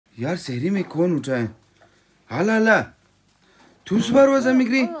यार सहरी में कौन उठा है? हाला तू सुबह रोजा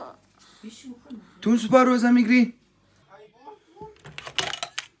मिगरी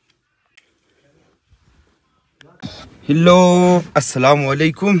हेलो अस्सलाम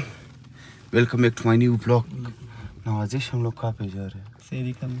वालेकुम, welcome back to my new vlog. नवाजिश हम लोग कहाँ पे जा रहे हैं?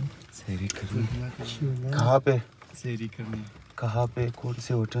 सहरी करने। कहाँ पे? सहरी करने। कहाँ पे? कौन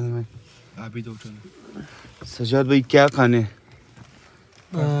से होटल में? आबिद होटल। सजाद भाई क्या खाने?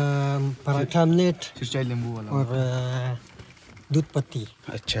 पराठा आमलेट, सिरचाई नींबू वाला और दूध पत्ती।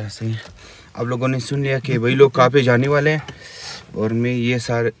 अच्छा सही। आप लोगों ने सुन लिया कि भाई लोग कहाँ पे जाने वाले हैं, और मैं ये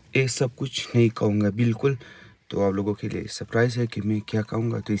सब कुछ नहीं कहूँगा बिल्कुल। तो आप लोगों के लिए सरप्राइज है कि मैं क्या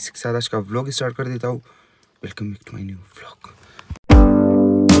कहूँगा। तो इसके साथ आज का व्लॉग स्टार्ट कर देता हूँ। Welcome back to my new vlog.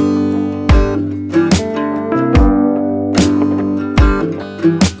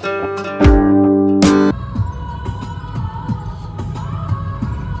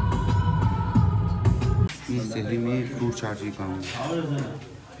 सहरी में फ्रूट चाट ही खाऊंगा।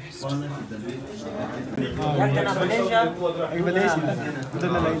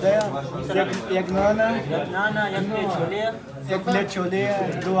 एक प्लेट छोले,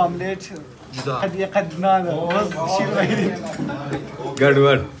 2 आमलेट,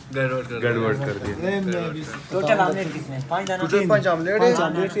 गड़बड़ कर दिया। टोटल आमलेट कितने? 5 omelette.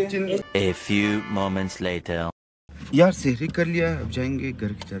 A few moments later. यार सहरी कर लिया, अब जाएंगे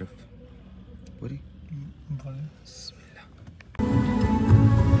घर की तरफ। पूरी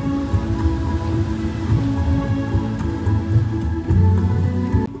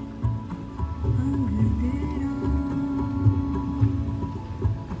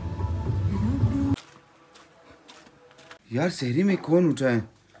यार सहरी में कौन उठा है?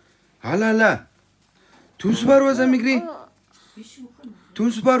 हाला तू सुबह रोजा मिगरी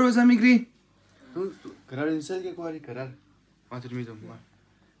करार इंसान के कुआरी करार मात्र में तो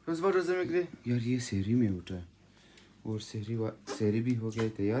उस बार रोज़े में करे। यार ये सहरी में उठा है, और सहरी भी हो गया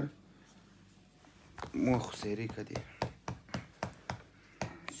तैयार। मुख सहरी का दिया।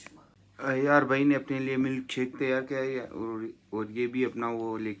 यार भाई ने अपने लिए मिल्क शेक तैयार किया है, और ये भी अपना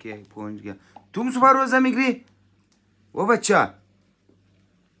वो लेके आए, पहुंच गया। तुम सुबह रोजा मिगरी वो बच्चा।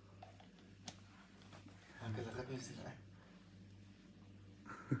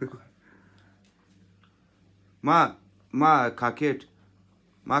 माँ काकेट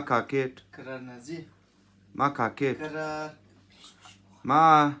करार नाजी माँ काकेट करार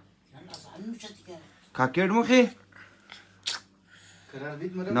माँ काकेट मुखी करार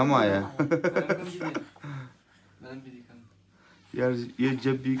बीत मरा नम आया। मरन भी दिखा। यार ये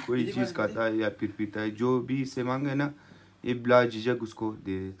जब भी कोई चीज़ खाता है या फिर पीता है, जो भी इससे मांगे ना, ये बिला झिझक उसको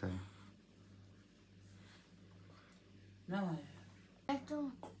दे देता है।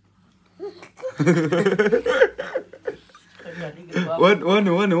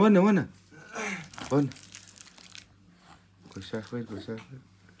 वन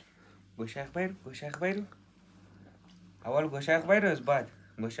गोशाख बैरू awal goshak bayro बाद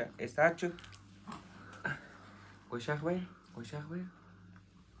goshak estachu goshak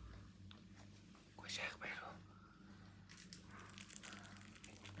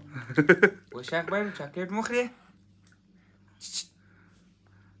bayro chocolate mukhri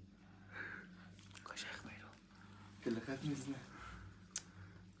goshak bayro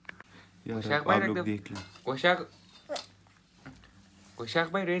आप लोग देख लें। goshak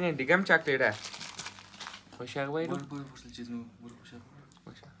bayro ini digam chocolate है। गोशाक भाई रो चीज में गोशाक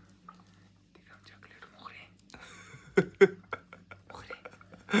दिखा चॉकलेट मुखरे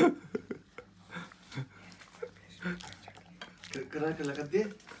करा के लगा दे।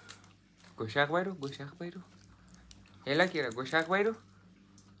 गोशाक भाई रो हेला किरा गोशाक भाई रो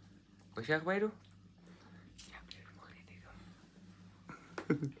चॉकलेट मुखरे देखो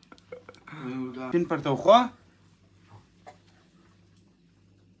पिन पर तो खो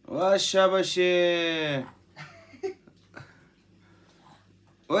शाबाशे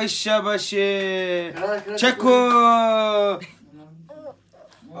चको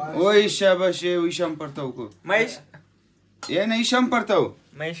शाबाशे विषम पढ़ता हूँ को महेश ये नहीं शम पढ़ता हूँ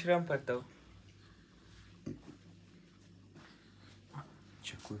मैं श्रम पढ़ता हूँ।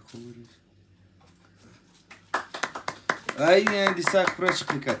 चको आई ने दिशा क्रश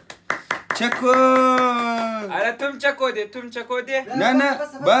क्लिकर चको। अरे तुम चको दे ना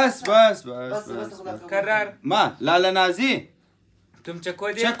बस करार माँ लाला नाजी तुम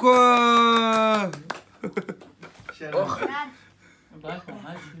चको दे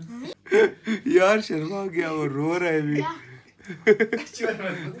यार शर्मा गया, वो रो रहा है भी।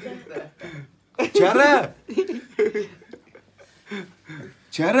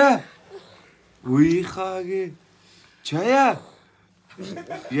 चरा वही खा गए छाया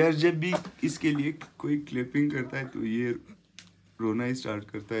यार जब भी इसके लिए कोई क्लिपिंग करता है तो ये रोना ही स्टार्ट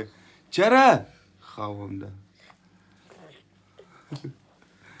करता है। चरा खाओ हमदा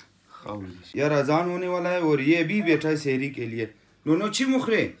खाओ। यार अजान होने वाला है और ये भी बैठा है सहरी के लिए। दोनों ची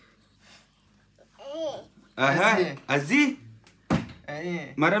मुखरे अजी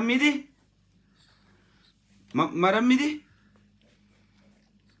मरम मिदी मरम मिदी।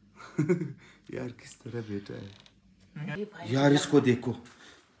 यार किस तरह बैठा है यार, इसको देखो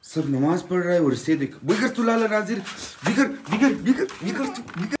सब नमाज पढ़ रहा है और इसे देखो। बिगर तू लाला नाजिर बिगर बिगर बिगर बिगर तू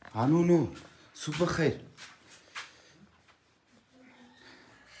बिगर। हाँ नो सुबह खैर।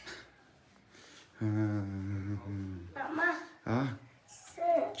 हाँ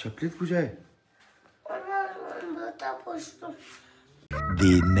चपलेट पूजा है।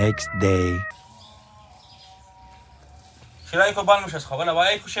 The next day. شرايك وبال مش أسخاب أنا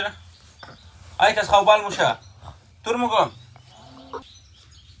بايك وشرا أيك أسخاب بال مشا ترمقون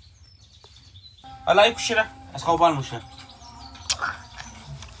ألا أيك وشرا أسخاب بال مشا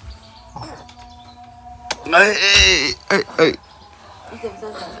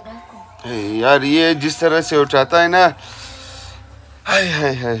यार ये जिस तरह से उठाता है ना, हाय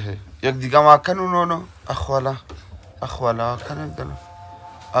हाय हाय हाय। एक दिगा माखन उन्होंने अखवाला अखवाला खाने देना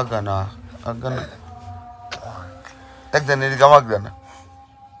अगना अगना एक दिन दिगा माख देना।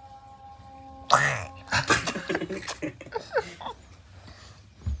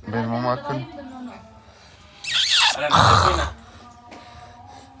 बेर माखन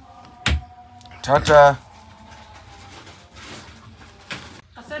Tata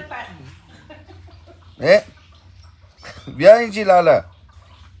Bianchi Lala.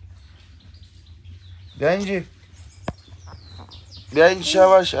 Bianchi. Bianchi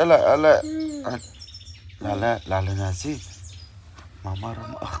Shavash ala Lala nasi. Mama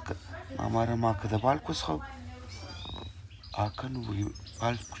ram akada bal kusho. Akan wuli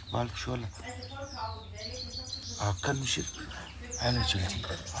bal shola. Akan mushir. Ala jaldi.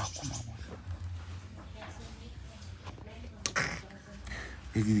 Aku mama.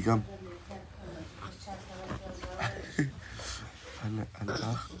 Ini kam.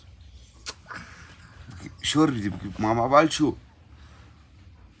 Allah شور ماما بالشو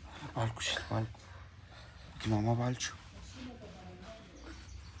بالكوش بالك ماما بالشو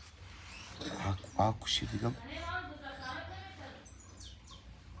بالكوش ديكم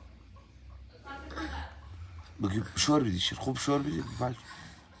بجيب شور بدي شير خوب شور بدي بالك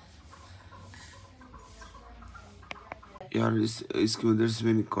यार इसकी वजह से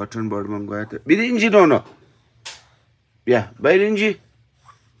मैंने कॉटन बर्ड मंगवाया था। बिरिंजी दोनों या बिरिंजी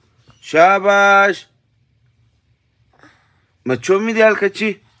शाबाश मच्छो में दियाल कच्ची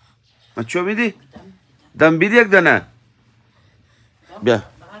मच्छो में दी दम भी दिया दना या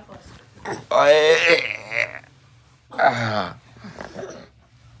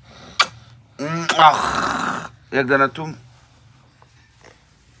एक दना तुम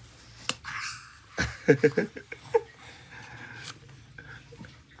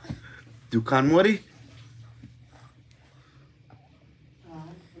दुकान मोरी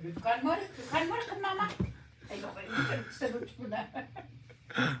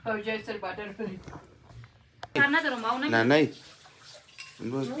ना नहीं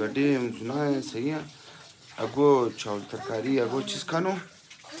बस बर्थडे सुना है सही है। अगो चावल तरकारी अगो चीज खानो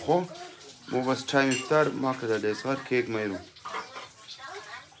हो वो बस टाइम इफ्तार माँ का दे सर केक मेरू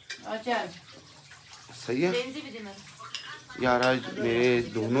सही है यार। आज मेरे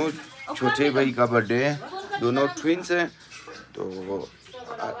दोनों छोटे भाई का बर्थडे है, दोनों ट्विंस हैं तो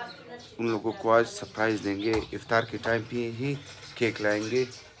उन लोगों को आज सरप्राइज़ देंगे। इफ्तार के टाइम पे ही केक लाएंगे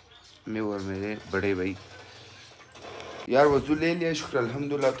मैं और मेरे बड़े भाई। यार वज़ू ले लिया शुक्र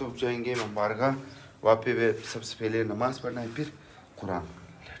अल्हम्दुलिल्लाह। तो जाएंगे हम बारगाह वहाँ पे सबसे पहले नमाज़ पढ़ना है फिर कुरान।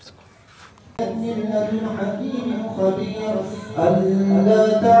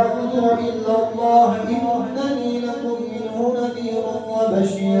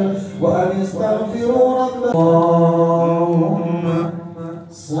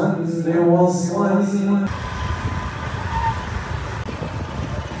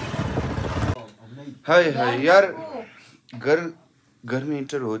 हाय हाय यार घर में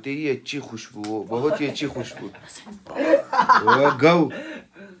इंटर होते ही अच्छी खुशबू हो, बहुत ही अच्छी खुशबू। गऊ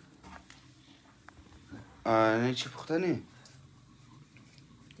नहीं चिपकता नहीं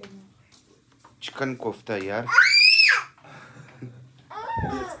चिकन कोफ्ता यार।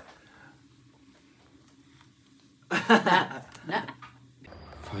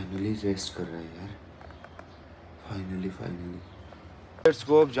 फाइनली रेस्ट कर रहा है यार, फाइनली लेट्स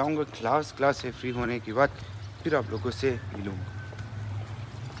गो। अब जाऊंगा क्लास से फ्री होने के बाद फिर आप लोगों से मिलूंगा।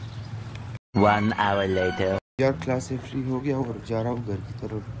 1 hour later. यार क्लास से फ्री हो गया और जा रहा हूँ घर की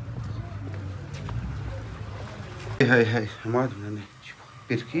तरफ। हाय हाय हमारे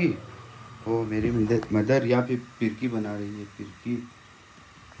पिरकी, वो मेरी मदर यहाँ पे पिरकी बना रही है। पिरकी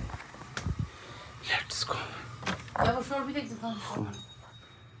let's go.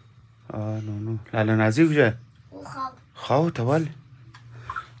 No Lala Nazi हो जाए खाओ तवाल।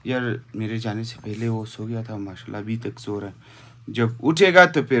 यार मेरे जाने से पहले वो सो गया था माशाल्लाह, अभी तक सो रहा है। जब उठेगा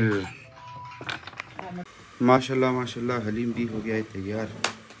तो फिर माशाल्लाह माशाल्लाह हलीम भी हो गया है तैयार।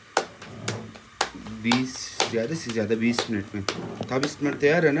 20 ज़्यादा से ज़्यादा 20 मिनट में 20 मिनट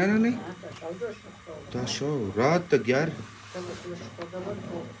तैयार है ना नहीं तो शो रात तक यार।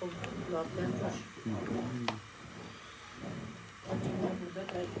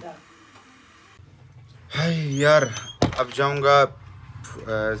 हाय यार अब जाऊंगा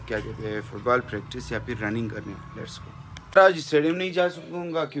क्या कहते हैं फुटबॉल प्रैक्टिस या फिर रनिंग करने। Let's go. आज स्टेडियम नहीं जा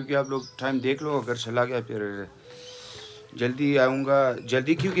सकूँगा क्योंकि आप लोग टाइम देख लो, अगर चला गया फिर जल्दी आऊँगा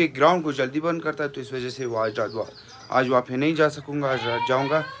जल्दी, क्योंकि ग्राउंड को जल्दी बंद करता है तो इस वजह से वो आज वहाँ पे नहीं जा सकूँगा। आज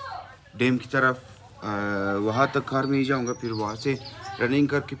जाऊँगा डैम की तरफ, वहाँ तक कार में ही जाऊँगा, फिर वहाँ से रनिंग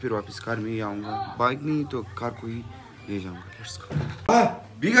करके फिर वापस कार में ही आऊँगा। बाइक नहीं तो कार को ही ले जाऊँगा। Let's go.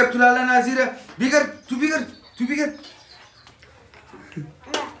 बिगर तुलाला नाज़ीर बिगर तू बिगर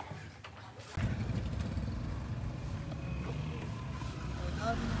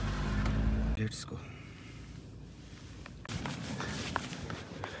लेट्स गो।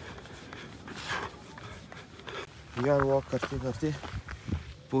 यार वॉक करते करते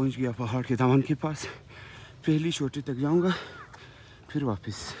पहुंच गया पहाड़ के दामन के पास। पहली चोटी तक जाऊंगा फिर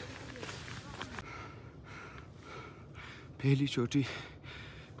वापस। पहली चोटी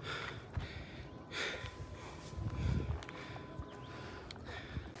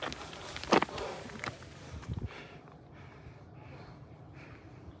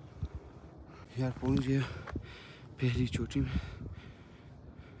यार पहुंच गया पहली चोटी में।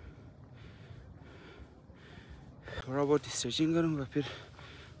 थोड़ा बहुत स्ट्रेचिंग करूंगा फिर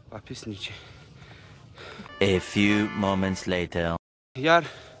वापस नीचे। A few moments later. यार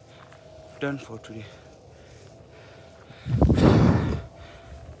डन फॉर टुडे।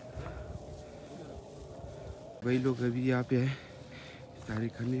 वही लोग अभी यहाँ पे है इफ्तारी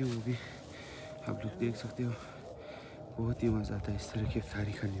करने, वो भी आप लोग देख सकते हो। बहुत ही मज़ा आता है इस तरह की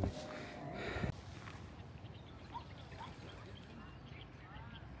इफ्तारी करने में।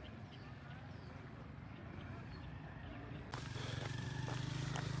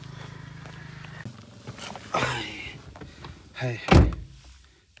 है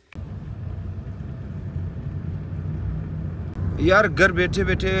यार घर बैठे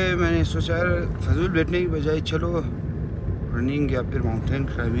बैठे मैंने सोचा फजूल बैठने की बजाय चलो रनिंग या फिर माउंटेन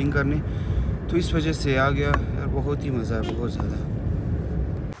क्लाइंबिंग करने, तो इस वजह से आ गया यार। बहुत ही मज़ा है बहुत ज़्यादा।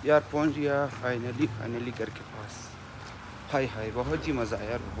 यार पहुंच गया फाइनली घर के पास। हाय हाय बहुत ही मज़ा आया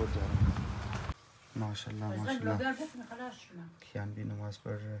यार, बहुत ज़्यादा। माशाल्लाह माशाल्लाह कियान भी नमाज़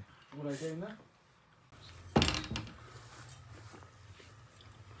पढ़ रहा है।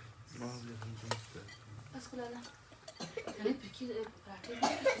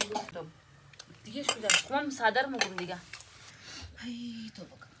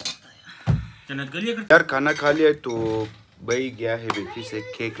 यार खाना खा लिया तो भाई गया है बेटी से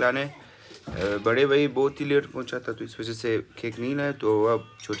केक लाने। बड़े भाई बहुत ही लेट पहुंचा था तो इस वजह से केक नहीं लाया, तो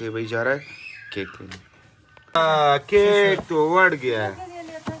अब छोटे भाई जा रहा है केक लेने। केक तो बढ़ गया है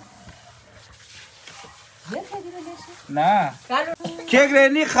ना, केक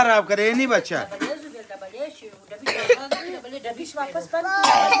नहीं खराब करे नहीं बच्चा।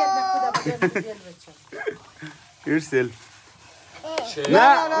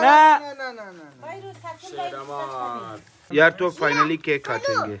 यार तो फाइनली केक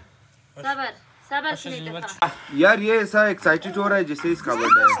काटेंगे। यार ये ऐसा एक्साइटेड हो रहा है जैसे इसका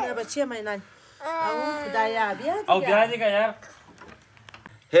बर्थडे है।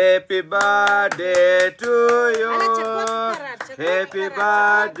 Happy birthday to you, happy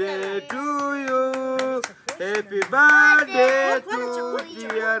birthday to you, happy birthday to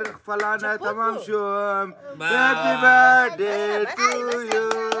dear फलाना तमाम शुम, happy birthday to you।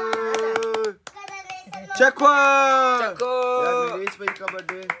 चको यार मेरे इस भाई का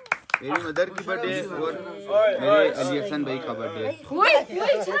बर्थडे, मेरी मदर की बर्थडे और मेरे अली हसन भाई का बर्थडे।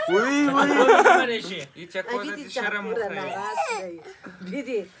 ये चको दी शर्म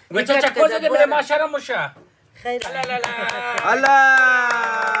दीदी बच्चा चको दे मेरे मां शर्म मुशा खैर अल्लाह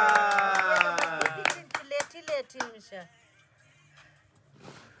लेटी मुशा।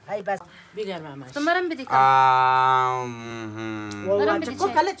 हाय बस बिगर मामा तुम्हारम भी दिखा वो चको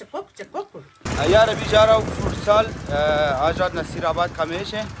कले चको यार अभी जा रहा हूँ फुटसाल। आज रात नसीराबाद का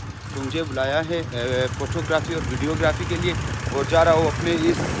मैच है तो मुझे बुलाया है फ़ोटोग्राफी और वीडियोग्राफी के लिए, और जा रहा हूँ अपने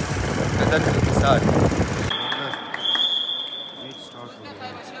इस कज़न के साथ।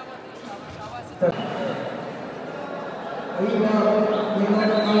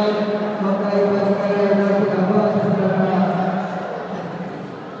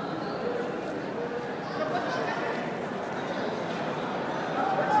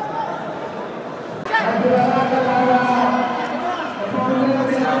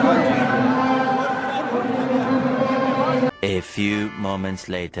 A few moments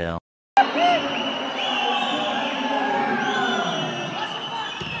later.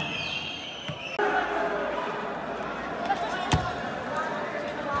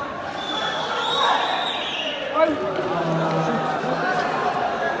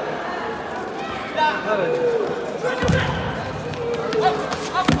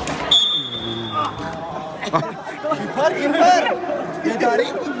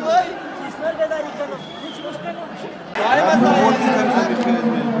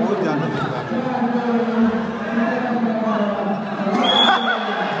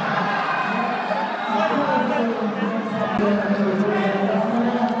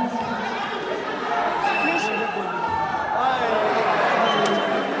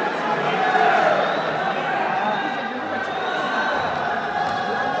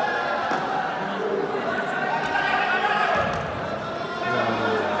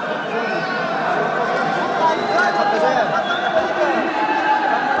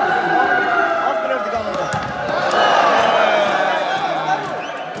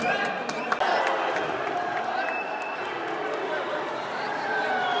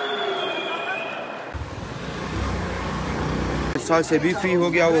 साल से भी फ्री हो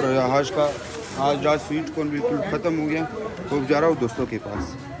गया और आज रात स्वीट कॉर्न बिल्कुल ख़त्म हो गया, तो जा रहा हूँ दोस्तों के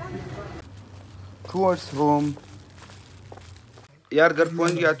पास टूवर्ड्स होम। यार घर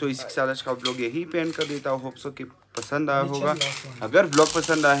पहुँच गया, तो इसके साथ आज का व्लॉग यही पेंड कर देता हूँ। होप सो कि पसंद आया होगा। अगर व्लॉग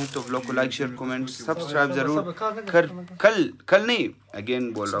पसंद आए तो व्लॉग को लाइक शेयर कमेंट सब्सक्राइब ज़रूर कल नहीं,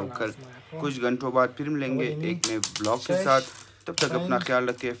 अगेन बोल रहा हूँ, कल कुछ घंटों बाद फिर मिलेंगे एक नए व्लॉग के साथ। तब तक अपना ख्याल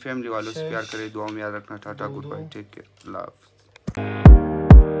रखिए, फैमिली वालों से प्यार करें, दुआ में याद रखना। Tata, good bye, take care, love.